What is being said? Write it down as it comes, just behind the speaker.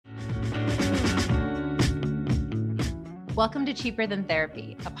Welcome to Cheaper Than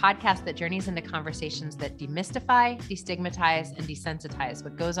Therapy, a podcast that journeys into conversations that demystify, destigmatize, and desensitize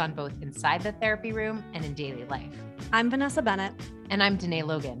what goes on both inside the therapy room and in daily life. I'm Vanessa Bennett. And I'm Danae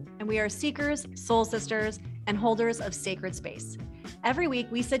Logan. And we are seekers, soul sisters, and holders of sacred space. Every week,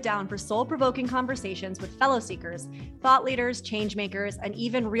 we sit down for soul-provoking conversations with fellow seekers, thought leaders, change makers, and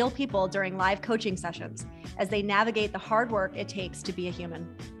even real people during live coaching sessions as they navigate the hard work it takes to be a human.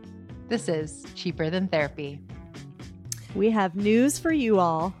 This is Cheaper Than Therapy. We have news for you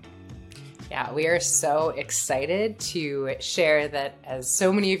all. Yeah, we are so excited to share that, as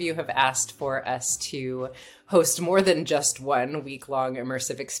so many of you have asked for us to host more than just one week-long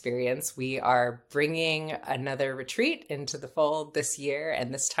immersive experience, we are bringing another retreat into the fold this year.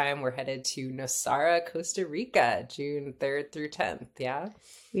 And this time we're headed to Nosara, Costa Rica, June 3rd through 10th. Yeah.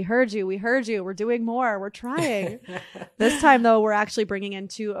 We heard you. We're doing more. We're trying. This time, though, we're actually bringing in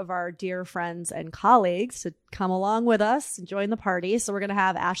two of our dear friends and colleagues to come along with us and join the party. So we're going to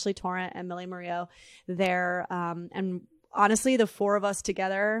have Ashley Torrent and Millie Murillo there. And honestly, the four of us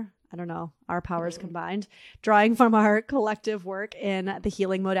together, I don't know, our powers combined, drawing from our collective work in the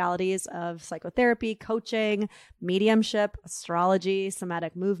healing modalities of psychotherapy, coaching, mediumship, astrology,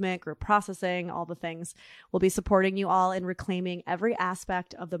 somatic movement, group processing, all the things. We'll be supporting you all in reclaiming every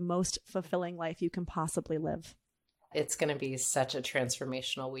aspect of the most fulfilling life you can possibly live. It's going to be such a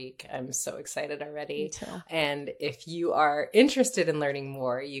transformational week. I'm so excited already. Me too. And if you are interested in learning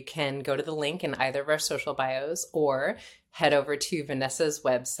more, you can go to the link in either of our social bios or head over to Vanessa's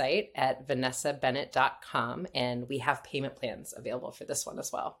website at vanessabennett.com. And we have payment plans available for this one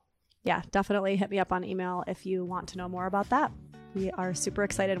as well. Yeah, definitely hit me up on email if you want to know more about that. We are super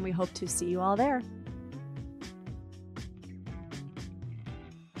excited and we hope to see you all there.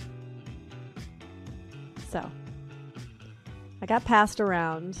 So, I got passed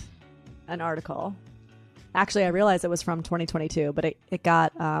around an article. Actually, I realized it was from 2022, but it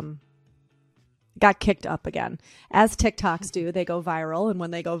got kicked up again. As TikToks do, they go viral. And when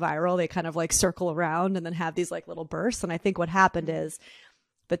they go viral, they kind of like circle around and then have these like little bursts. And I think what happened is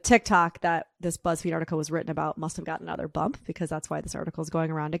the TikTok that this BuzzFeed article was written about must have gotten another bump, because that's why this article is going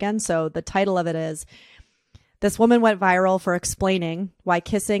around again. So the title of it is, "This woman went viral for explaining why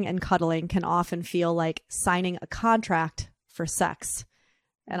kissing and cuddling can often feel like signing a contract for sex."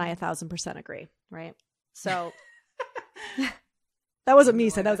 And I 1,000% agree, right? So that wasn't me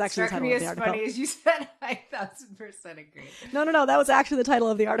saying, that was actually the title of the article. As funny as you said, I 1,000% agree. No, that was actually the title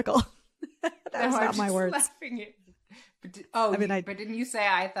of the article. That was not my words. But didn't you say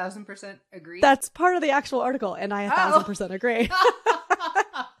I 1,000% agree? That's part of the actual article, and I 1,000% agree.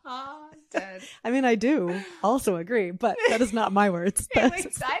 Dead. I mean, I do also agree, but that is not my words. I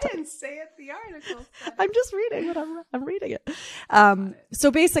didn't say it. The article said. I'm just reading it. I'm reading it. So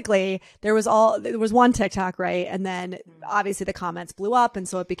basically, there was one TikTok, right? And then obviously the comments blew up, and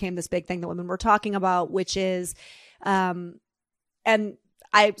so it became this big thing that women were talking about, which is, and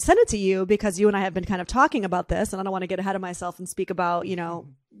I sent it to you because you and I have been kind of talking about this, and I don't want to get ahead of myself and speak about,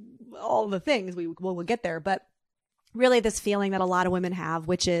 all the things. We'll get there, but really this feeling that a lot of women have,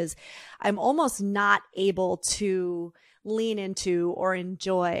 which is, I'm almost not able to lean into or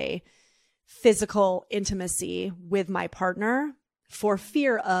enjoy physical intimacy with my partner for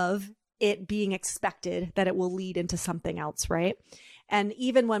fear of it being expected that it will lead into something else, right? And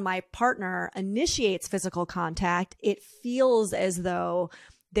even when my partner initiates physical contact, it feels as though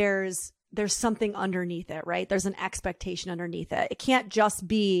there's something underneath it, right? There's an expectation underneath it. It can't just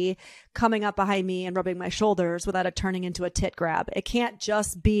be coming up behind me and rubbing my shoulders without it turning into a tit grab. It can't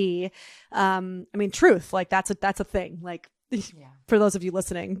just be, truth. Like that's a thing. Like, for those of you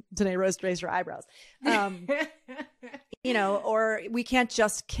listening, Danae raised her eyebrows. Or we can't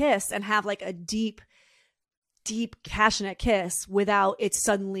just kiss and have like a deep, passionate kiss without it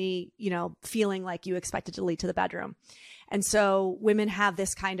suddenly, feeling like you expect it to lead to the bedroom. And so women have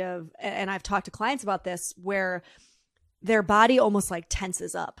this kind of, and I've talked to clients about this, where their body almost like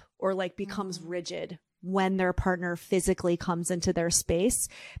tenses up or like becomes rigid when their partner physically comes into their space,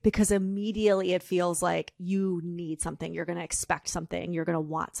 because immediately it feels like you need something, you're going to expect something, you're going to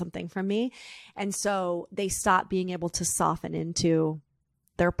want something from me. And so they stop being able to soften into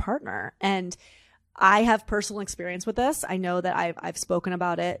their partner. And I have personal experience with this. I know that I've spoken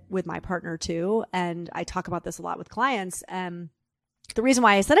about it with my partner too. And I talk about this a lot with clients. And the reason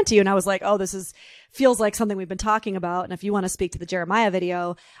why I sent it to you, and I was like, oh, feels like something we've been talking about. And if you want to speak to the Jeremiah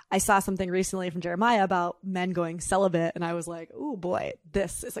video, I saw something recently from Jeremiah about men going celibate. And I was like, oh boy,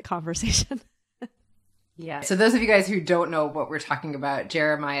 this is a conversation. Yeah. So those of you guys who don't know what we're talking about,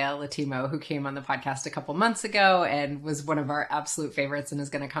 Jeremiah Latimo, who came on the podcast a couple months ago and was one of our absolute favorites and is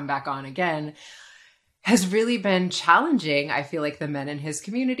going to come back on again, has really been challenging, I feel like, the men in his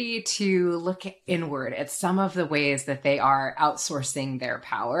community to look inward at some of the ways that they are outsourcing their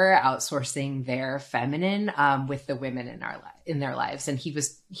power, outsourcing their feminine with the women in their lives. And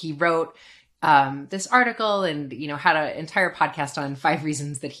he wrote this article and, had an entire podcast on 5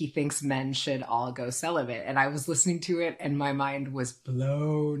 reasons that he thinks men should all go celibate. And I was listening to it and my mind was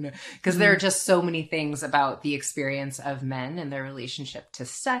blown because there are just so many things about the experience of men and their relationship to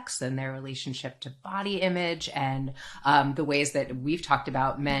sex and their relationship to body image and the ways that we've talked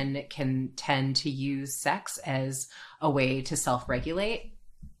about men can tend to use sex as a way to self-regulate,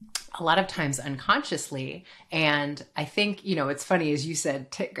 a lot of times unconsciously. And I think, it's funny, as you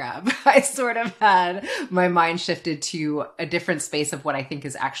said, tit grab, I sort of had my mind shifted to a different space of what I think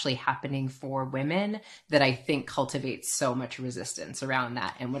is actually happening for women that I think cultivates so much resistance around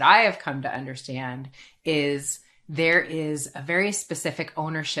that. And what I have come to understand is there is a very specific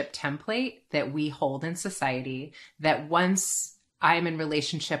ownership template that we hold in society that once I'm in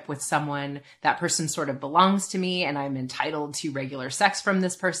relationship with someone, that person sort of belongs to me and I'm entitled to regular sex from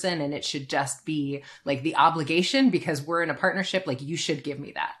this person. And it should just be like the obligation because we're in a partnership, like you should give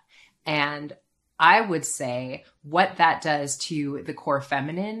me that. And I would say what that does to the core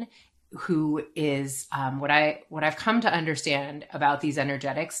feminine, who is what I've come to understand about these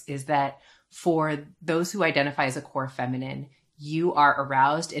energetics is that for those who identify as a core feminine, you are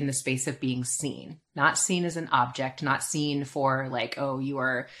aroused in the space of being seen, not seen as an object, not seen for like, oh, you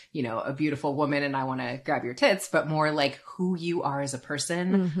are, a beautiful woman and I want to grab your tits, but more like who you are as a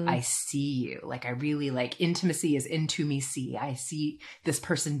person. Mm-hmm. I see you. Like I really like intimacy is into me see. I see this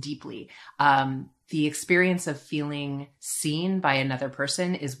person deeply. The experience of feeling seen by another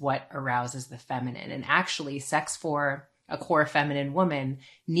person is what arouses the feminine. And actually sex for a core feminine woman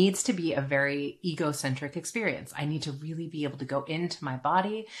needs to be a very egocentric experience. I need to really be able to go into my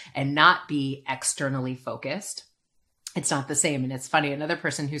body and not be externally focused. It's not the same. And it's funny. Another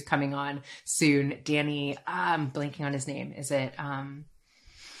person who's coming on soon, Danny, I'm blanking on his name.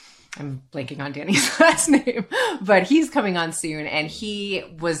 I'm blanking on Danny's last name, but he's coming on soon. And he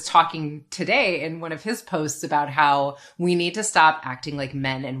was talking today in one of his posts about how we need to stop acting like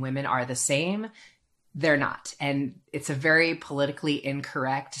men and women are the same. They're not. And it's a very politically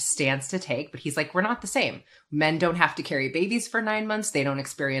incorrect stance to take, but he's like, we're not the same. Men don't have to carry babies for 9 months. They don't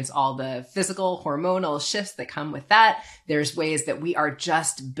experience all the physical hormonal shifts that come with that. There's ways that we are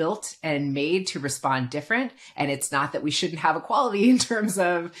just built and made to respond different. And it's not that we shouldn't have equality in terms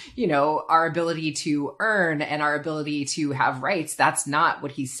of, our ability to earn and our ability to have rights. That's not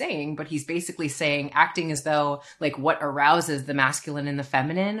what he's saying, but he's basically saying acting as though like what arouses the masculine and the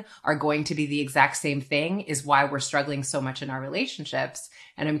feminine are going to be the exact same thing is why we're struggling so much in our relationships.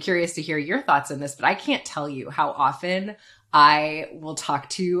 And I'm curious to hear your thoughts on this, but I can't tell you how often I will talk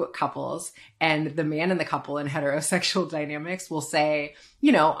to couples and the man in the couple in heterosexual dynamics will say,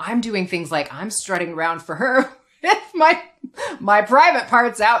 I'm doing things like I'm strutting around for her with my private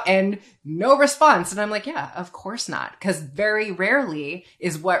parts out and no response. And I'm like, yeah, of course not. Because very rarely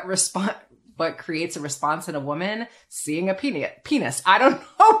is what creates a response in a woman seeing a penis. I don't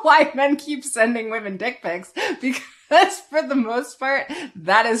know why men keep sending women dick pics because for the most part,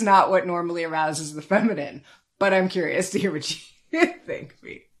 that is not what normally arouses the feminine. But I'm curious to hear what you think,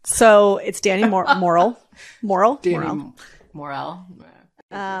 Pete. So it's Danny Morel. Danny Morel.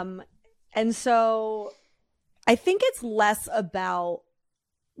 And so I think it's less about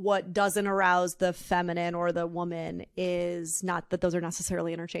what doesn't arouse the feminine or the woman is not that those are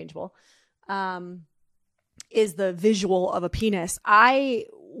necessarily interchangeable. Is the visual of a penis.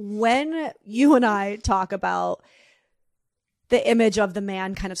 When you and I talk about the image of the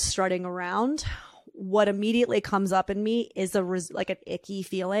man kind of strutting around, what immediately comes up in me is like an icky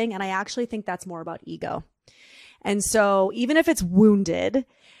feeling. And I actually think that's more about ego. And so even if it's wounded,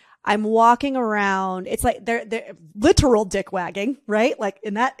 I'm walking around. It's like they're literal dick wagging, right? Like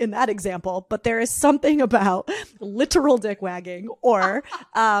in that example, but there is something about literal dick wagging or,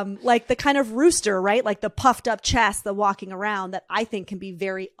 like the kind of rooster, right? Like the puffed up chest, the walking around that I think can be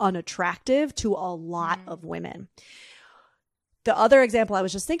very unattractive to a lot of women. The other example I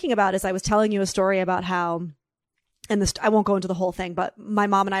was just thinking about is I was telling you a story about how, and this, I won't go into the whole thing, but my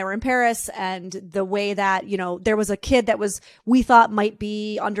mom and I were in Paris and the way that, there was a kid that we thought might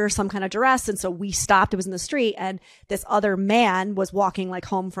be under some kind of duress. And so we stopped, it was in the street and this other man was walking like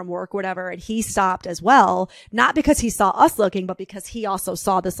home from work or whatever. And he stopped as well, not because he saw us looking, but because he also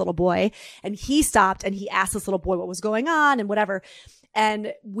saw this little boy and he stopped and he asked this little boy what was going on and whatever.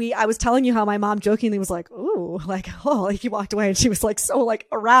 And I was telling you how my mom jokingly was like, ooh, like, oh, like he walked away and she was like, so like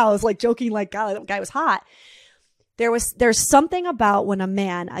aroused, like joking, like, God, that guy was hot. There's something about when a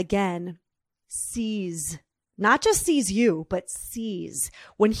man, again, sees, not just sees you, but sees,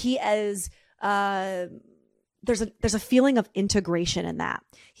 when he is, there's a feeling of integration in that.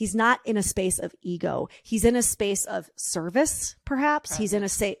 He's not in a space of ego. He's in a space of service, perhaps. He's in a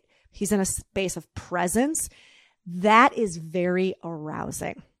space of presence. That is very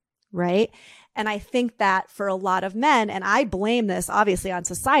arousing, right? And I think that for a lot of men, and I blame this obviously on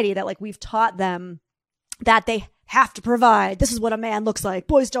society, that like we've taught them that they have to provide. This is what a man looks like.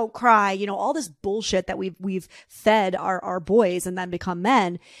 Boys don't cry. You know, all this bullshit that we've fed our boys and then become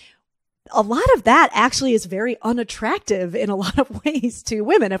men. A lot of that actually is very unattractive in a lot of ways to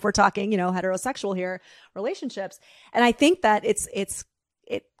women, if we're talking, you know, heterosexual here, relationships. And I think that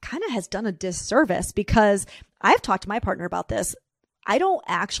it kind of has done a disservice, because I've talked to my partner about this. I don't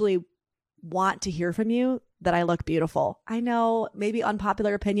actually want to hear from you that I look beautiful. I know, maybe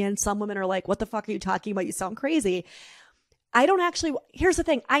unpopular opinion. Some women are like, what the fuck are you talking about? You sound crazy. I don't actually, here's the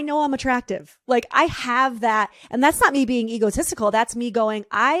thing. I know I'm attractive. Like, I have that. And that's not me being egotistical. That's me going,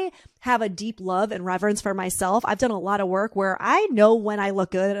 I have a deep love and reverence for myself. I've done a lot of work where I know when I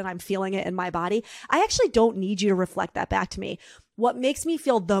look good and I'm feeling it in my body. I actually don't need you to reflect that back to me. What makes me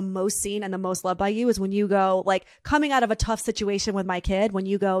feel the most seen and the most loved by you is when you go, like, coming out of a tough situation with my kid, when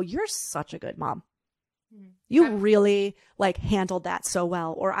you go, you're such a good mom. You really like handled that so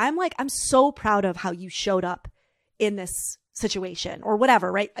well. Or I'm so proud of how you showed up in this situation or whatever,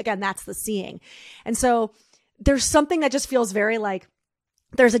 right? Again, that's the seeing. And so there's something that just feels very like,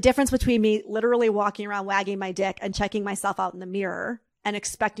 there's a difference between me literally walking around wagging my dick and checking myself out in the mirror and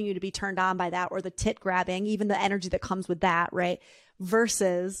expecting you to be turned on by that, or the tit grabbing, even the energy that comes with that, right?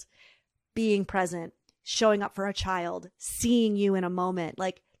 Versus being present, showing up for a child, seeing you in a moment.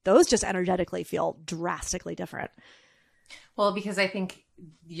 Like, those just energetically feel drastically different. Well, because I think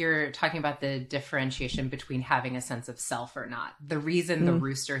you're talking about the differentiation between having a sense of self or not. The reason the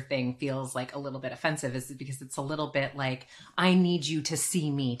rooster thing feels like a little bit offensive is because it's a little bit like, I need you to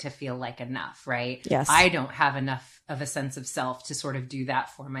see me to feel like enough, right? Yes. I don't have enough of a sense of self to sort of do that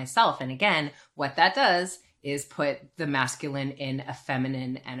for myself. And again, what that does is put the masculine in a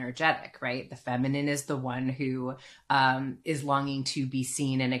feminine energetic, right? The feminine is the one who is longing to be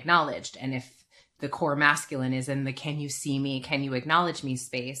seen and acknowledged. And if the core masculine is in the can you see me, can you acknowledge me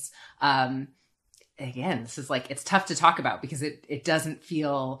space, again, this is like, it's tough to talk about because it doesn't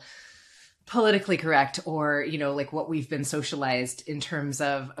feel politically correct, or, you know, like what we've been socialized in terms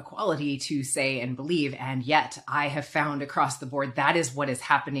of equality to say and believe. And yet I have found across the board, that is what is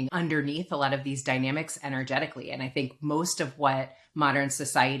happening underneath a lot of these dynamics energetically. And I think most of what modern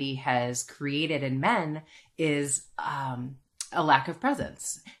society has created in men is a lack of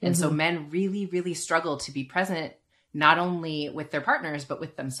presence. And so men really, really struggle to be present, not only with their partners, but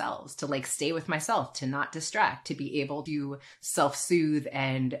with themselves, to like stay with myself, to not distract, to be able to self-soothe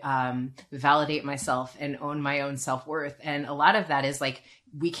and validate myself and own my own self-worth. And a lot of that is like,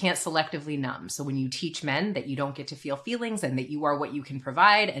 we can't selectively numb. So when you teach men that you don't get to feel feelings and that you are what you can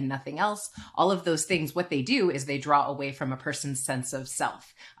provide and nothing else, all of those things, what they do is they draw away from a person's sense of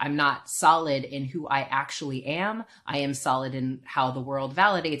self. I'm not solid in who I actually am. I am solid in how the world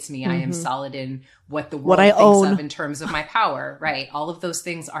validates me. I am solid in what the world thinks of in terms of my power, right? All of those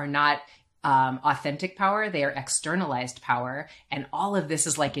things are not authentic power. They are externalized power. And all of this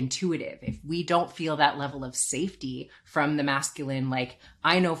is like intuitive. If we don't feel that level of safety from the masculine, like,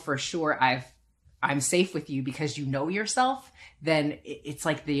 I know for sure I'm safe with you because you know yourself, then it's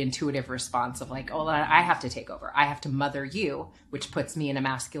like the intuitive response of like, oh, I have to take over. I have to mother you, which puts me in a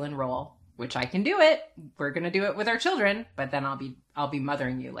masculine role, which I can do it. We're going to do it with our children, but then I'll be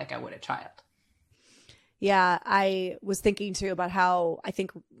mothering you like I would a child. Yeah. I was thinking too about how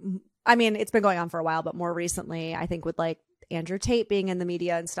I mean, it's been going on for a while, but more recently, I think with like Andrew Tate being in the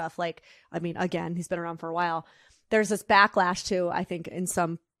media and stuff, like, I mean, again, he's been around for a while. There's this backlash too, I think, in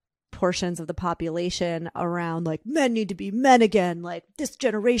some portions of the population around like, men need to be men again. Like, this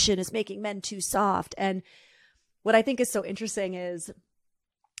generation is making men too soft. And what I think is so interesting is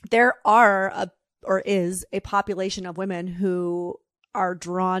there is a population of women who are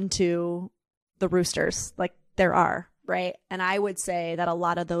drawn to the roosters. Like, there are. Right. And I would say that a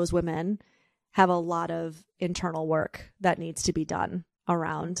lot of those women have a lot of internal work that needs to be done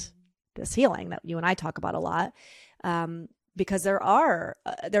around this healing that you and I talk about a lot. Because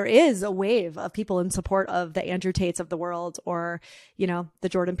there is a wave of people in support of the Andrew Tates of the world, or, you know, the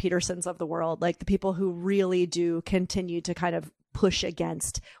Jordan Petersons of the world, like the people who really do continue to kind of push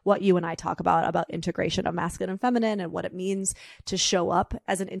against what you and I talk about integration of masculine and feminine and what it means to show up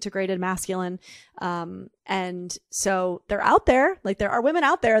as an integrated masculine. And so they're out there, like there are women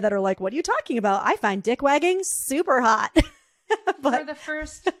out there that are like, what are you talking about? I find dick wagging super hot. But for the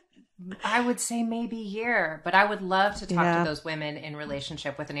first I would say maybe year, but I would love to talk to those women in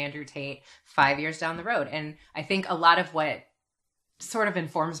relationship with an Andrew Tate 5 years down the road. And I think a lot of what sort of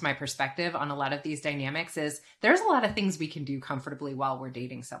informs my perspective on a lot of these dynamics is there's a lot of things we can do comfortably while we're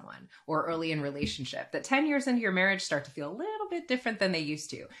dating someone or early in relationship that 10 years into your marriage start to feel a little bit different than they used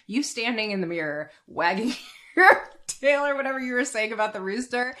to. You standing in the mirror, wagging your tail or whatever you were saying about the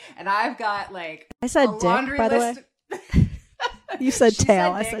rooster. And I've got like I said a dick, laundry by the list. way. You said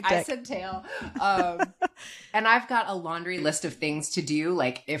tail. I said dick. I said tail. And I've got a laundry list of things to do.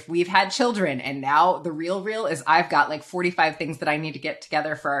 Like if we've had children and now the real is I've got like 45 things that I need to get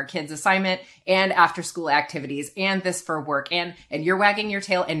together for our kids' assignment and after school activities and this for work. And you're wagging your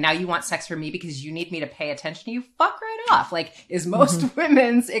tail and now you want sex from me because you need me to pay attention to you. Fuck right off. Like is most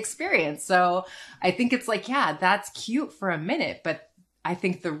women's experience. So I think it's like, yeah, that's cute for a minute. But I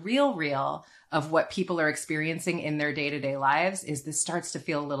think the real of what people are experiencing in their day-to-day lives is this starts to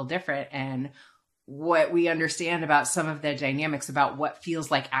feel a little different. And what we understand about some of the dynamics about what feels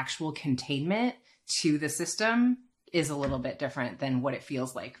like actual containment to the system is a little bit different than what it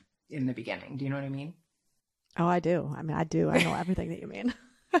feels like in the beginning. Do you know what I mean? Oh, I do. I mean, I do. I know everything that you mean.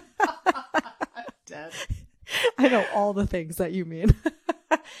 Dead. I know all the things that you mean.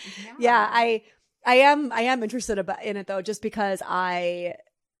 Yeah, I am interested in it though, just because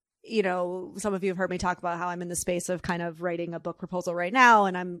some of you have heard me talk about how I'm in the space of kind of writing a book proposal right now,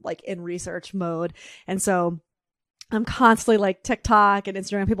 and I'm like in research mode. And so I'm constantly like TikTok and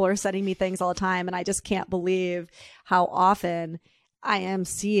Instagram. People are sending me things all the time. And I just can't believe how often I am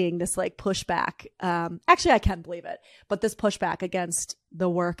seeing this like pushback. Actually, I can believe it, but this pushback against the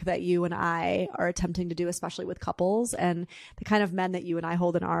work that you and I are attempting to do, especially with couples and the kind of men that you and I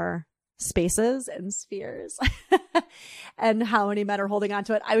hold in our spaces and spheres and how many men are holding on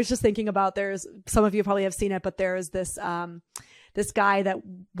to it. I was just thinking about, there's some of you probably have seen it, but there's this guy that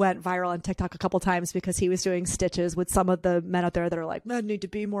went viral on TikTok a couple times because he was doing stitches with some of the men out there that are like, men need to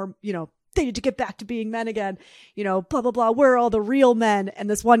be more, they need to get back to being men again, blah, blah, blah. Where are all the real men? And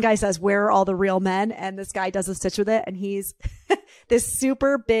this one guy says, where are all the real men? And this guy does a stitch with it. And he's this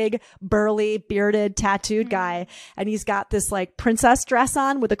super big, burly, bearded, tattooed guy. And he's got this like princess dress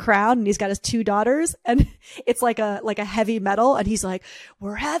on with a crown, and he's got his 2 daughters. And it's like a heavy metal. And he's like,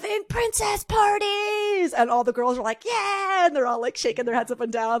 we're having princess parties. And all the girls are like, yeah. And they're all like shaking their heads up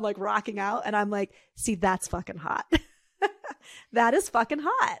and down, like rocking out. And I'm like, see, that's fucking hot. That is fucking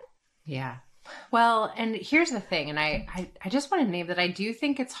hot. Yeah. Well, and here's the thing, and I just want to name that I do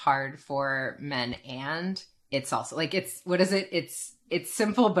think it's hard for men, and it's also like, it's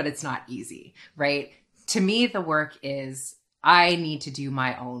simple, but it's not easy, right? To me, the work is I need to do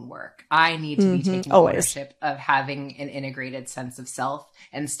my own work. I need to be taking ownership of having an integrated sense of self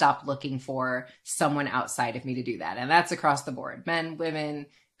and stop looking for someone outside of me to do that. And that's across the board, men, women,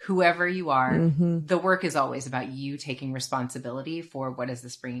 whoever you are. The work is always about you taking responsibility for what is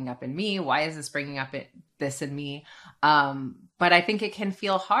this bringing up in me? Why is this bringing up this in me? But I think it can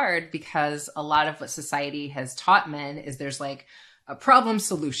feel hard because a lot of what society has taught men is there's like a problem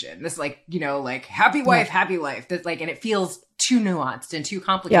solution. This like, like happy wife, happy life. That like, and it feels too nuanced and too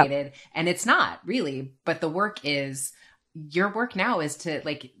complicated. And it's not really, but the work is, your work now is to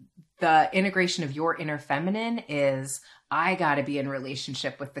like, the integration of your inner feminine is, I got to be in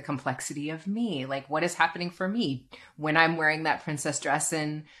relationship with the complexity of me. Like, what is happening for me when I'm wearing that princess dress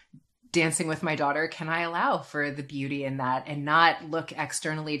and dancing with my daughter? Can I allow for the beauty in that and not look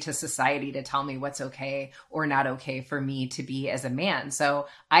externally to society to tell me what's okay or not okay for me to be as a man? So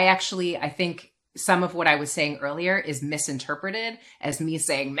I think some of what I was saying earlier is misinterpreted as me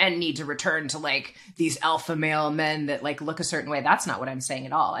saying men need to return to like these alpha male men that like look a certain way. That's not what I'm saying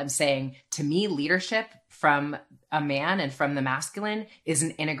at all. I'm saying, to me, leadership from a man and from the masculine is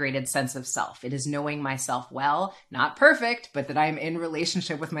an integrated sense of self. It is knowing myself well, not perfect, but that I'm in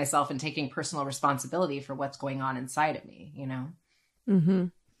relationship with myself and taking personal responsibility for what's going on inside of me,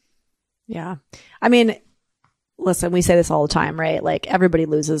 Yeah. I mean, listen, we say this all the time, right? Like everybody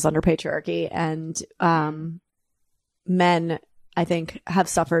loses under patriarchy, and men, I think, have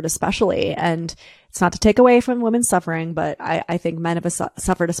suffered especially. And it's not to take away from women's suffering, but I think men have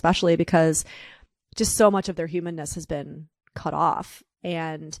suffered especially because just so much of their humanness has been cut off.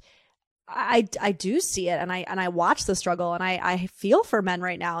 And I do see it, and I watch the struggle, and I feel for men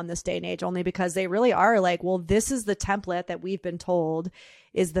right now in this day and age, only because they really are like, well, this is the template that we've been told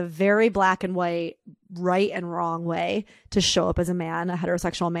is the very black and white, right and wrong way to show up as a man, a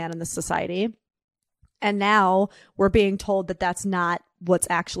heterosexual man in this society. And now we're being told that that's not what's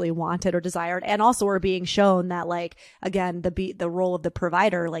actually wanted or desired. And also we're being shown that, like, again, the role of the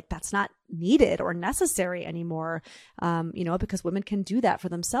provider, like that's not needed or necessary anymore, because women can do that for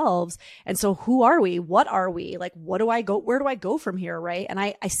themselves. And so who are we? What are we? Like, where do I go from here? Right. And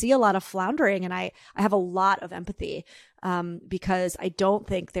I see a lot of floundering, and I have a lot of empathy, because I don't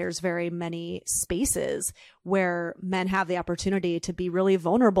think there's very many spaces where men have the opportunity to be really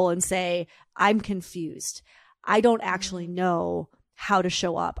vulnerable and say, I'm confused. I don't actually know how to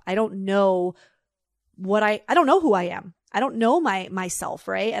show up. I don't know I don't know who I am. I don't know myself.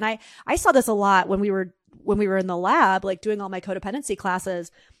 Right. And I saw this a lot when we were in the lab, like doing all my codependency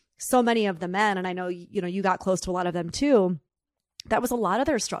classes. So many of the men, and I know, you got close to a lot of them too. That was a lot of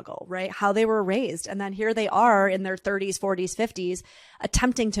their struggle, right? How they were raised. And then here they are in their 30s, 40s, 50s,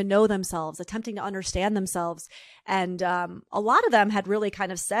 attempting to know themselves, attempting to understand themselves. And a lot of them had really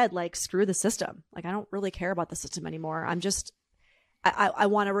kind of said, like, screw the system. Like, I don't really care about the system anymore. I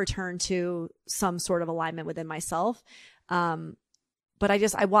want to return to some sort of alignment within myself. But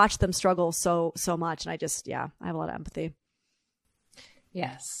I watched them struggle so much. And I have a lot of empathy.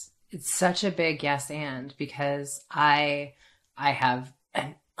 Yes. It's such a big yes. And because I have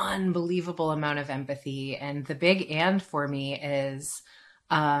an unbelievable amount of empathy, and the big and for me is,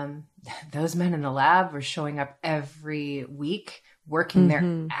 those men in the lab were showing up every week, working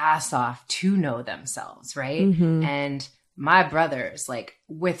their ass off to know themselves. Right. And my brothers, like,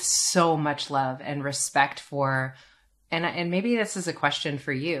 with so much love and respect for, and maybe this is a question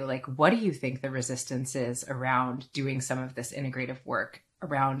for you, like, what do you think the resistance is around doing some of this integrative work,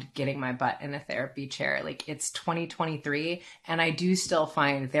 around getting my butt in a therapy chair? Like, it's 2023, and I do still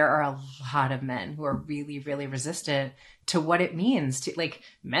find there are a lot of men who are really, really resistant to what it means to, like,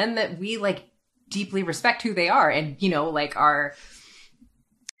 men that we, like, deeply respect who they are, and, like, are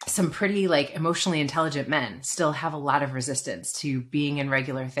some pretty, like, emotionally intelligent men still have a lot of resistance to being in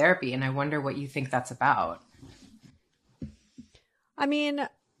regular therapy. And I wonder what you think that's about. I mean,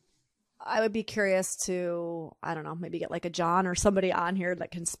 I would be curious to, I don't know, maybe get like a John or somebody on here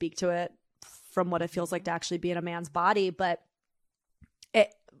that can speak to it from what it feels like to actually be in a man's body. But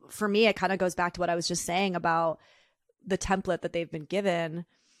for me, it kind of goes back to what I was just saying about the template that they've been given.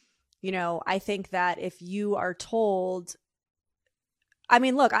 I think that if you are told, I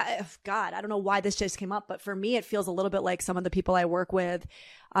mean, look, I don't know why this just came up, but for me, it feels a little bit like some of the people I work with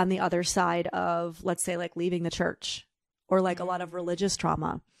on the other side of, let's say, like leaving the church, or like a lot of religious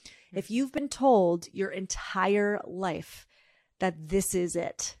trauma. If you've been told your entire life that this is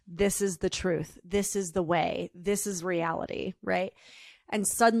it, this is the truth, this is the way, this is reality, right? And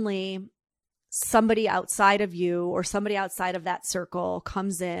suddenly somebody outside of you or somebody outside of that circle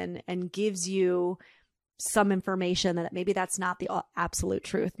comes in and gives you some information that maybe that's not the absolute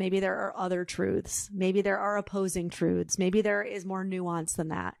truth. Maybe there are other truths. Maybe there are opposing truths. Maybe there is more nuance than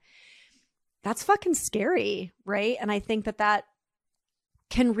that. That's fucking scary, right? And I think that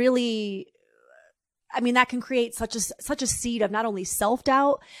can really, that can create such a seed of not only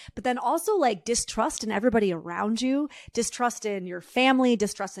self-doubt, but then also like distrust in everybody around you, distrust in your family,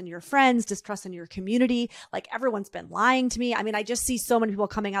 distrust in your friends, distrust in your community. Like, everyone's been lying to me. I just see so many people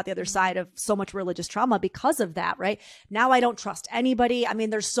coming out the other side of so much religious trauma because of that, right? Now I don't trust anybody.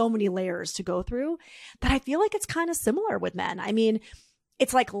 There's so many layers to go through, but I feel like it's kind of similar with men.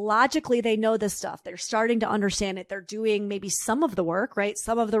 It's like logically they know this stuff. They're starting to understand it. They're doing maybe some of the work, right?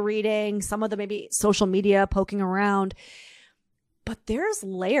 Some of the reading, some of the maybe social media poking around. But there's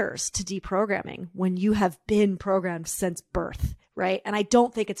layers to deprogramming when you have been programmed since birth, right? And I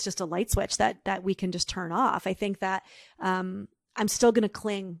don't think it's just a light switch that we can just turn off. I think that I'm still going to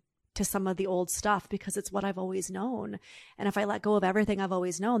cling to some of the old stuff because it's what I've always known. And if I let go of everything I've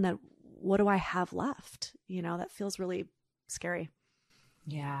always known, then what do I have left? That feels really scary.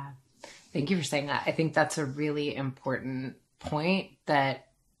 Yeah. Thank you for saying that. I think that's a really important point, that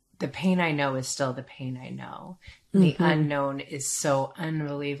the pain I know is still the pain I know. The unknown is so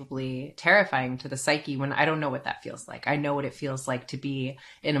unbelievably terrifying to the psyche when I don't know what that feels like. I know what it feels like to be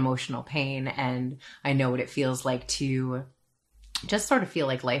in emotional pain, and I know what it feels like to just sort of feel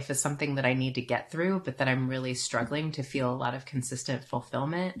like life is something that I need to get through, but that I'm really struggling to feel a lot of consistent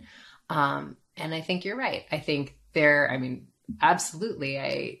fulfillment. And I think you're right. I think absolutely.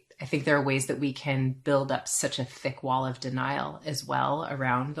 I think there are ways that we can build up such a thick wall of denial as well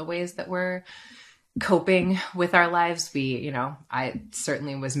around the ways that we're coping with our lives. I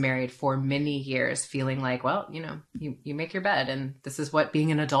certainly was married for many years feeling like, well, you make your bed and this is what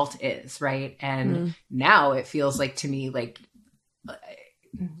being an adult is, right? And now it feels like to me, like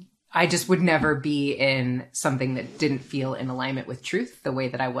I just would never be in something that didn't feel in alignment with truth the way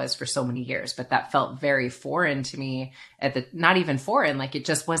that I was for so many years. But that felt very foreign to me not even foreign, like it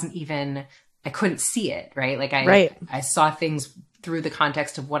just wasn't even, I couldn't see it, right? Like I saw things through the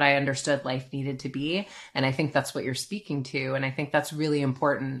context of what I understood life needed to be. And I think that's what you're speaking to. And I think that's really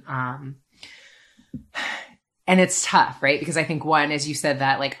important. And it's tough, right? Because I think one, as you said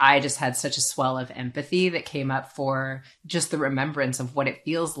that, like, I just had such a swell of empathy that came up for just the remembrance of what it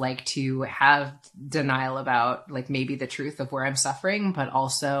feels like to have denial about, like, maybe the truth of where I'm suffering, but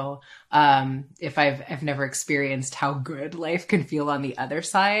also if I've never experienced how good life can feel on the other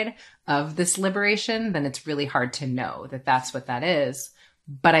side of this liberation, then it's really hard to know that that's what that is.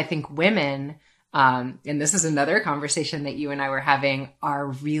 But I think women, and this is another conversation that you and I were having, are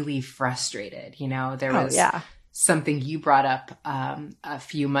really frustrated. You know, there was something you brought up a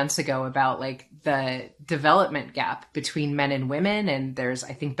few months ago about like the development gap between men and women. And there's,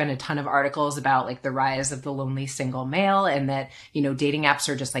 I think, been a ton of articles about like the rise of the lonely single male, and that, you know, dating apps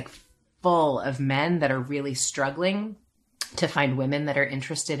are just like full of men that are really struggling to find women that are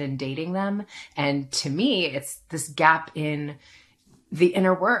interested in dating them. And to me, it's this gap in the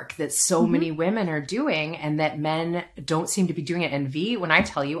inner work that so many women are doing and that men don't seem to be doing it. And V, when I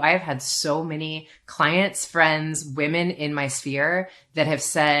tell you, I have had so many clients, friends, women in my sphere that have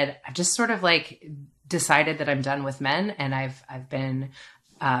said, I've just sort of like decided that I'm done with men. And I've been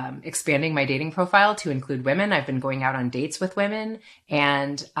expanding my dating profile to include women. I've been going out on dates with women.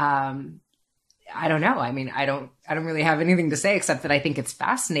 And I don't know. I mean, I don't really have anything to say except that I think it's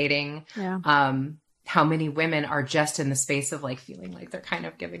fascinating. How many women are just in the space of like feeling like they're kind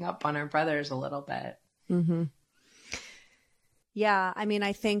of giving up on our brothers a little bit. Mm-hmm. Yeah. I mean,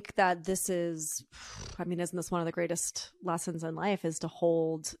 I think that isn't this one of the greatest lessons in life, is to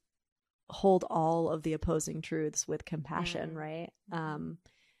hold all of the opposing truths with compassion. Right. And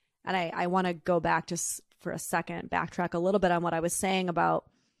I want to go back just for a second, backtrack a little bit on what I was saying about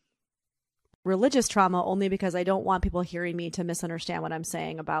religious trauma, only because I don't want people hearing me to misunderstand what I'm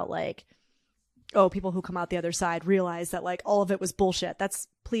saying about like, oh, people who come out the other side realize that like all of it was bullshit.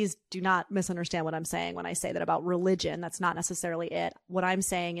 Please do not misunderstand what I'm saying when I say that about religion. That's not necessarily it. What I'm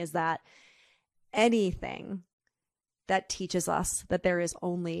saying is that anything that teaches us that there is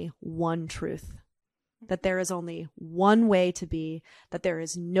only one truth, that there is only one way to be, that there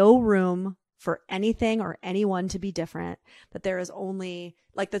is no room for anything or anyone to be different, that there is only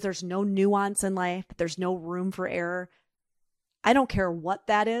like, that there's no nuance in life, that there's no room for error. I don't care what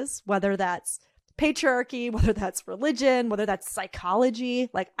that is, whether that's patriarchy, whether that's religion, whether that's psychology,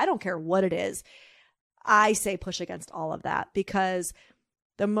 like I don't care what it is. I say push against all of that, because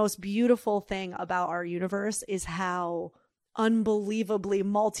the most beautiful thing about our universe is how unbelievably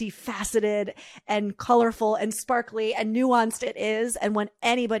multifaceted and colorful and sparkly and nuanced it is. And when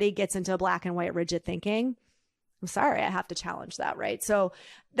anybody gets into black and white rigid thinking, I'm sorry, I have to challenge that. Right. So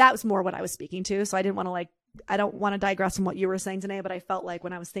that was more what I was speaking to. So I don't want to digress from what you were saying today, but I felt like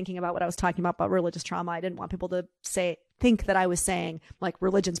when I was thinking about what I was talking about religious trauma, I didn't want people to think that I was saying like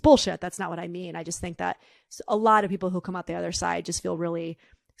religion's bullshit. That's not what I mean. I just think that a lot of people who come out the other side just feel really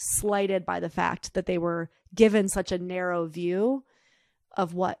slighted by the fact that they were given such a narrow view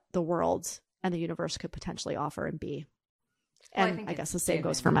of what the world and the universe could potentially offer and be. And I guess the same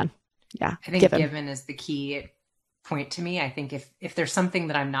goes for men. Yeah. I think given is the key point to me. I think if there's something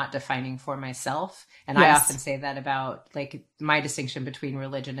that I'm not defining for myself, and I often say that about like my distinction between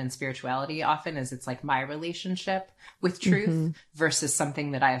religion and spirituality often is it's like my relationship with truth versus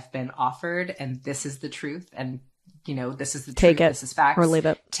something that I have been offered, and this is the truth, and you know, this is the truth, this is facts, or leave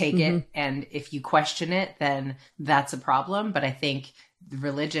it. Take it. And if you question it, then that's a problem. But I think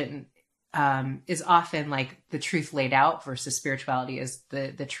religion is often like the truth laid out versus spirituality is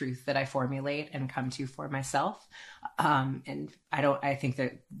the truth that I formulate and come to for myself. And I think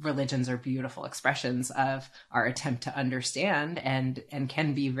that religions are beautiful expressions of our attempt to understand and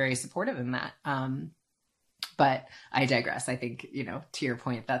can be very supportive in that. But I digress. I think, you know, to your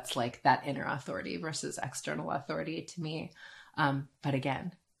point, that's like that inner authority versus external authority to me. But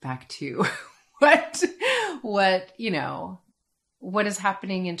again, back to what, you know, what is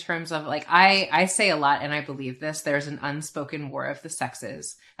happening in terms of like, I say a lot, and I believe this, there's an unspoken war of the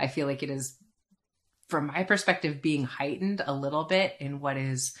sexes. I feel like it is, from my perspective, being heightened a little bit in what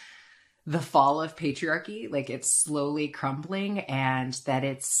is the fall of patriarchy. Like it's slowly crumbling, and that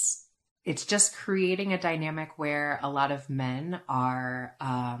it's just creating a dynamic where a lot of men are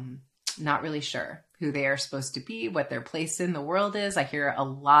not really sure who they are supposed to be, what their place in the world is. I hear a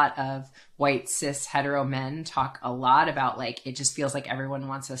lot of white, cis, hetero men talk a lot about like, it just feels like everyone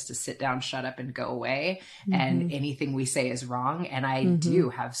wants us to sit down, shut up, and go away. And anything we say is wrong. And I do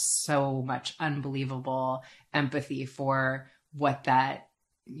have so much unbelievable empathy for what that,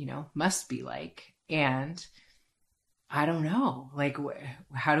 you know, must be like. And I don't know, like,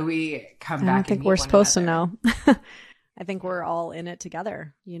 how do we come back? I don't think we're supposed to know. I think we're all in it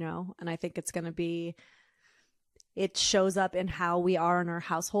together, and I think it shows up in how we are in our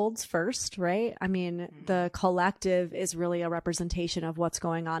households first, right? I mean, the collective is really a representation of what's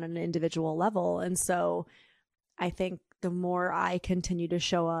going on an individual level. And so I think the more I continue to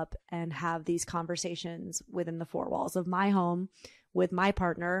show up and have these conversations within the four walls of my home, with my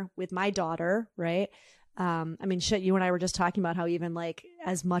partner, with my daughter, right? I mean, shit, you and I were just talking about how even like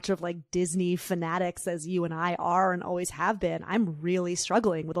as much of like Disney fanatics as you and I are and always have been, I'm really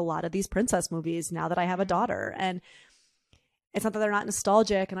struggling with a lot of these princess movies now that I have a daughter. And it's not that they're not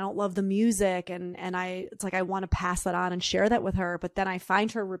nostalgic and I don't love the music and it's like I want to pass that on and share that with her. But then I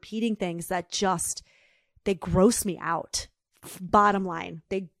find her repeating things that they gross me out. Bottom line,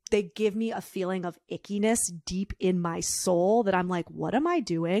 they give me a feeling of ickiness deep in my soul that I'm like, what am I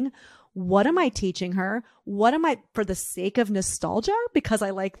doing? What am I teaching her? What am I, for the sake of nostalgia, because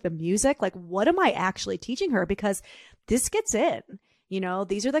I like the music? Like, what am I actually teaching her? Because this gets in,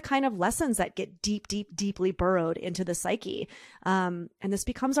 these are the kind of lessons that get deeply burrowed into the psyche. And this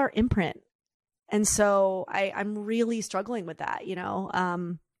becomes our imprint. And so I'm really struggling with that,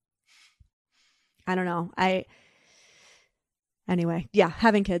 I don't know. Anyway, yeah,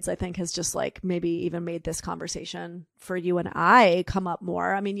 having kids, I think, has just like maybe even made this conversation for you and I come up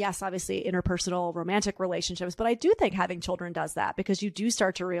more. I mean, yes, obviously interpersonal romantic relationships, but I do think having children does that because you do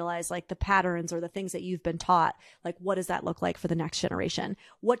start to realize like the patterns or the things that you've been taught. Like, what does that look like for the next generation?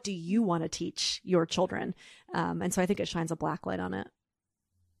 What do you want to teach your children? And so I think it shines a black light on it.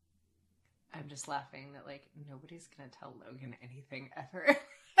 I'm just laughing that like nobody's going to tell Logan anything ever.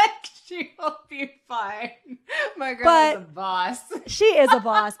 She will be fine. My girl is a boss. She is a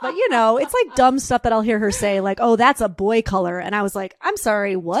boss, but it's like dumb stuff that I'll hear her say like, oh, that's a boy color. And I was like, I'm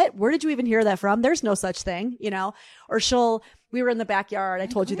sorry, what? Where did you even hear that from? There's no such thing, Or we were in the backyard. I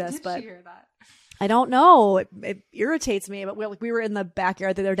told you this, but hear that? I don't know. It irritates me, but we were in the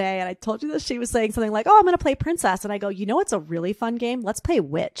backyard the other day and I told you this. She was saying something like, oh, I'm going to play princess. And I go, it's a really fun game. Let's play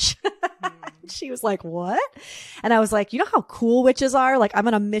witch. She was like, what? And I was like, you know how cool witches are? Like, I'm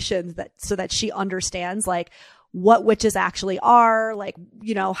on a mission so that she understands like what witches actually are, like,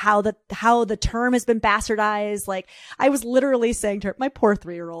 how the term has been bastardized. Like, I was literally saying to her, my poor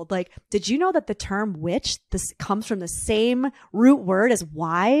 3-year-old, like, did you know that the term witch, this comes from the same root word as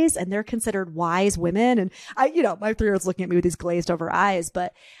wise, and they're considered wise women? And my 3-year-old's looking at me with these glazed over eyes,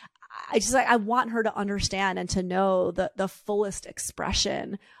 but I want her to understand and to know the fullest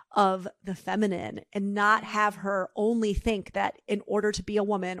expression of the feminine and not have her only think that in order to be a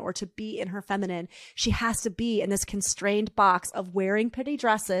woman or to be in her feminine, she has to be in this constrained box of wearing pretty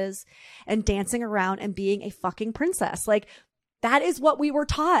dresses and dancing around and being a fucking princess. Like, that is what we were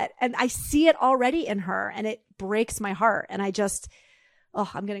taught. And I see it already in her and it breaks my heart. And I just,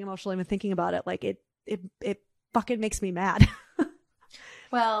 I'm getting emotional even thinking about it. Like it fucking makes me mad.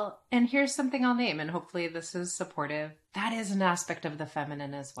 Well, and here's something I'll name, and hopefully this is supportive. That is an aspect of the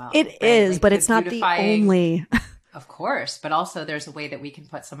feminine as well. It is, but it's not the only. Of course, but also there's a way that we can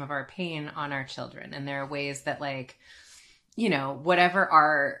put some of our pain on our children. And there are ways that like, whatever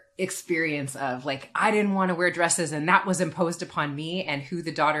our experience of like, I didn't want to wear dresses and that was imposed upon me, and who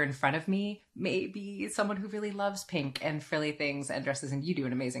the daughter in front of me may be someone who really loves pink and frilly things and dresses. And you do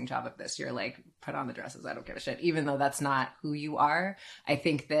an amazing job of this. You're like, put on the dresses. I don't give a shit. Even though that's not who you are. I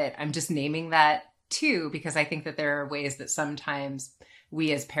think that I'm just naming that too, because I think that there are ways that sometimes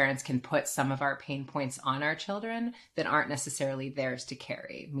we as parents can put some of our pain points on our children that aren't necessarily theirs to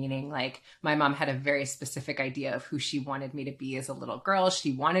carry. Meaning like my mom had a very specific idea of who she wanted me to be as a little girl.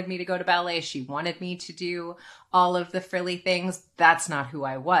 She wanted me to go to ballet. She wanted me to do all of the frilly things. That's not who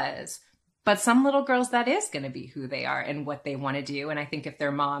I was. But some little girls, that is going to be who they are and what they want to do. And I think if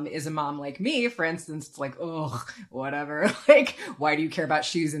their mom is a mom like me, for instance, it's like, oh, whatever. Like, why do you care about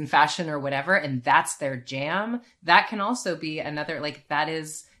shoes and fashion or whatever? And that's their jam. That can also be another, like, that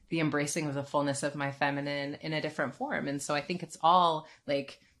is the embracing of the fullness of my feminine in a different form. And so I think it's all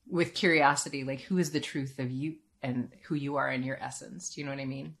like with curiosity, like, who is the truth of you and who you are in your essence? Do you know what I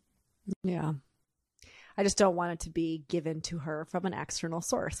mean? Yeah. I just don't want it to be given to her from an external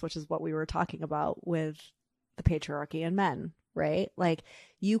source, which is what we were talking about with the patriarchy and men, right? Like,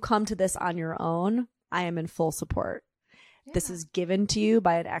 you come to this on your own. I am in full support. Yeah. This is given to you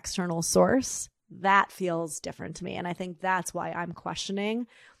by an external source. That feels different to me. And I think that's why I'm questioning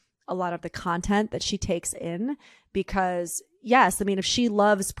a lot of the content that she takes in, because yes, I mean, if she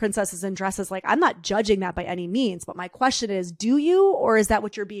loves princesses and dresses, like I'm not judging that by any means, but my question is, do you, or is that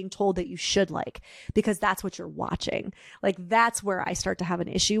what you're being told that you should like? Because that's what you're watching. Like that's where I start to have an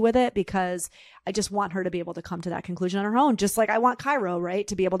issue with it, because I just want her to be able to come to that conclusion on her own. Just like I want Cairo, right,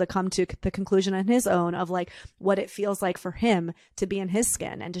 to be able to come to the conclusion on his own of like what it feels like for him to be in his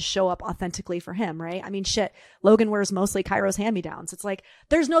skin and to show up authentically for him, right? I mean, shit, Logan wears mostly Cairo's hand-me-downs. It's like,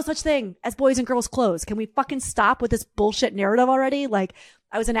 there's no such thing as boys and girls clothes. Can we fucking stop with this bullshit narrative already? Like,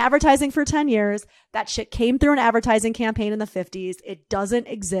 I was in advertising for 10 years. That shit came through an advertising campaign in the 50s. It doesn't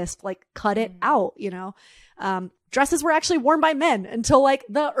exist. Like, cut it out, you know? Dresses were actually worn by men until like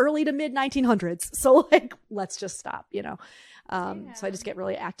the early to mid 1900s. So like, let's just stop, you know? So I just get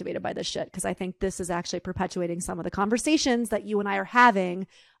really activated by this shit, because I think this is actually perpetuating some of the conversations that you and I are having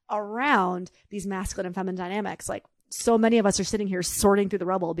around these masculine and feminine dynamics. Like, so many of us are sitting here sorting through the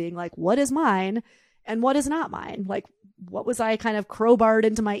rubble being like, what is mine and what is not mine? Like, what was I kind of crowbarred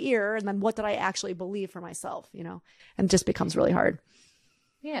into my ear? And then what did I actually believe for myself, you know? And it just becomes really hard.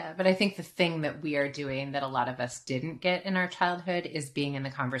 Yeah, but I think the thing that we are doing that a lot of us didn't get in our childhood is being in the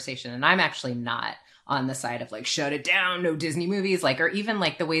conversation. And I'm actually not on the side of like, shut it down, no Disney movies, like, or even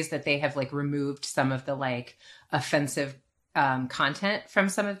like the ways that they have like removed some of the like offensive content from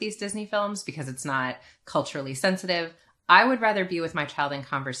some of these Disney films because it's not culturally sensitive. I would rather be with my child in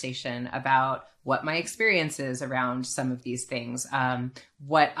conversation about what my experience is around some of these things.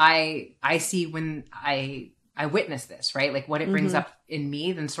 What I see when I witness this, right? Like what it brings up in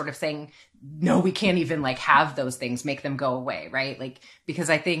me, than sort of saying, no, we can't even like have those things, make them go away, right? Like, because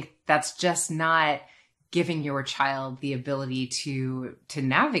I think that's just not giving your child the ability to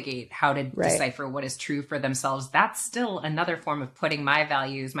navigate how to decipher what is true for themselves. That's still another form of putting my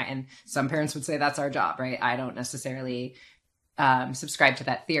values, and some parents would say that's our job, right? I don't necessarily subscribe to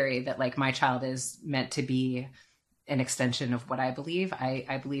that theory that like my child is meant to be an extension of what I believe.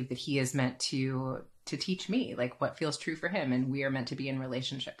 I believe that he is meant to teach me like what feels true for him, and we are meant to be in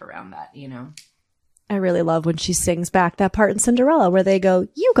relationship around that, you know? I really love when she sings back that part in Cinderella where they go,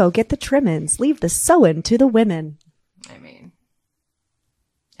 you go get the trimmings, leave the sewing to the women. I mean,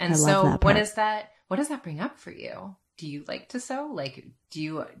 and so what does that bring up for you? Do you like to sew? Like, do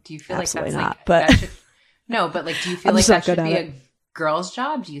you feel Absolutely like that's not, like, but that should, no, but like, do you feel like that should be a girl's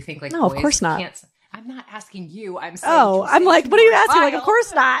job? Do you think like, no, boys of course not. Can't, I'm not asking you. I'm saying, I'm like, what are you asking? Like, of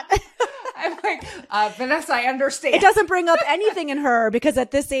course not. I'm like, Vanessa, I understand. It doesn't bring up anything in her because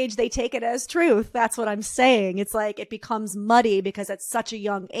at this age, they take it as truth. That's what I'm saying. It's like, it becomes muddy because at such a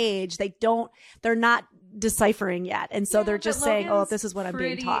young age, they're not deciphering yet. And so they're just saying, oh, this is what I'm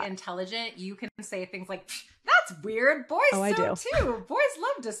being taught. Intelligent. You can say things like, that's weird. Boys sew too. Boys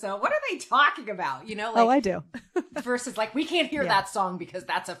love to sew. What are they talking about? You know, like, I do. versus like, we can't hear that song because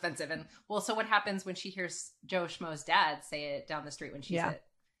that's offensive. And well, so what happens when she hears Joe Schmo's dad say it down the street when she's at,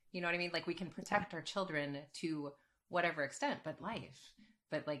 you know what I mean? Like, we can protect our children to whatever extent, but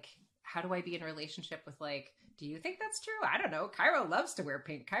like, how do I be in a relationship with like, do you think that's true? I don't know. Cairo loves to wear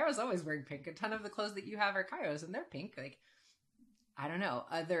pink. Cairo's always wearing pink. A ton of the clothes that you have are Cairo's and they're pink. Like, I don't know.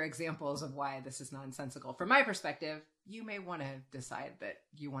 Other examples of why this is nonsensical. From my perspective, you may want to decide that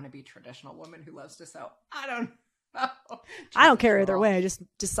you want to be a traditional woman who loves to sew. I don't know. I don't care either way. Just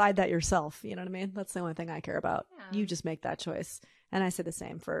decide that yourself. You know what I mean? That's the only thing I care about. Yeah. You just make that choice. And I say the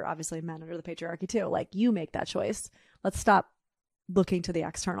same for obviously men under the patriarchy too. Like, you make that choice. Let's stop looking to the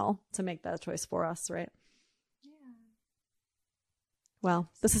external to make that choice for us, right? Yeah. Well,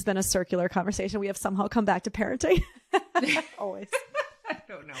 this has been a circular conversation. We have somehow come back to parenting. Always. I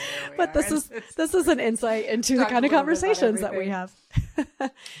don't know where we but are. this is an insight into the kind of conversations that we have.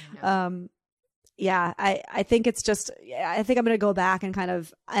 Yeah, I think it's just, I think I'm going to go back and kind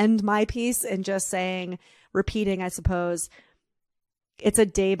of end my piece and just saying, repeating, I suppose, it's a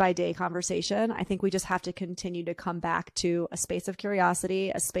day by day conversation. I think we just have to continue to come back to a space of curiosity,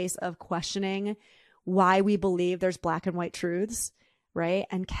 a space of questioning why we believe there's black and white truths, right?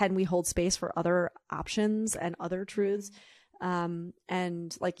 And can we hold space for other options and other truths?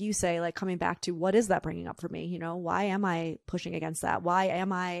 And like you say, like coming back to what is that bringing up for me? You know, why am I pushing against that? Why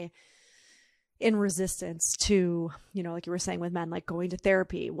am I in resistance to, you know, like you were saying with men, like going to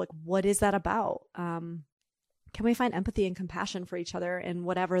therapy? Like, what is that about? Can we find empathy and compassion for each other in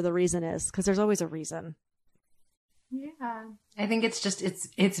whatever the reason is? Because there's always a reason. Yeah. I think it's just,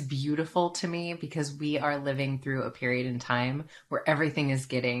 it's beautiful to me because we are living through a period in time where everything is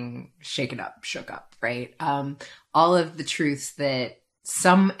getting shook up, right? All of the truths that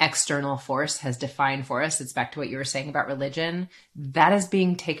some external force has defined for us, it's back to what you were saying about religion, that is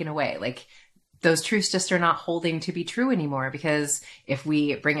being taken away. Like, those truths just are not holding to be true anymore, because if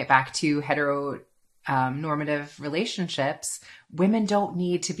we bring it back to normative relationships, women don't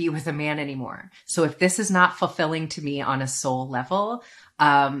need to be with a man anymore. So if this is not fulfilling to me on a soul level,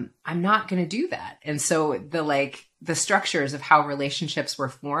 I'm not going to do that. And so the structures of how relationships were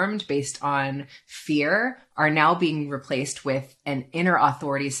formed based on fear are now being replaced with an inner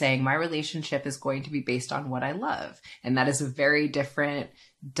authority saying my relationship is going to be based on what I love. And that is a very different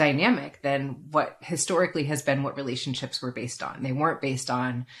dynamic than what historically has been what relationships were based on. They weren't based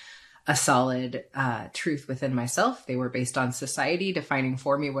on a solid truth within myself. They were based on society defining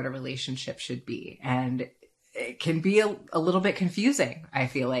for me what a relationship should be. And it can be a little bit confusing, I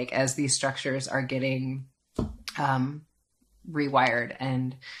feel like, as these structures are getting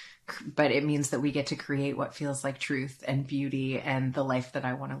rewired. But it means that we get to create what feels like truth and beauty and the life that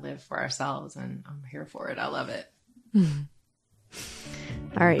I want to live for ourselves. And I'm here for it. I love it.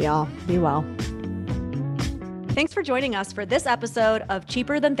 All right, y'all. Be well. Thanks for joining us for this episode of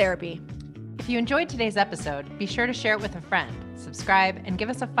Cheaper Than Therapy. If you enjoyed today's episode, be sure to share it with a friend, subscribe, and give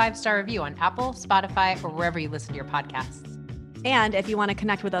us a 5-star review on Apple, Spotify, or wherever you listen to your podcasts. And if you want to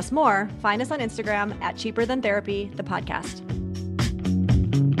connect with us more, find us on Instagram at Cheaper Than Therapy, the podcast.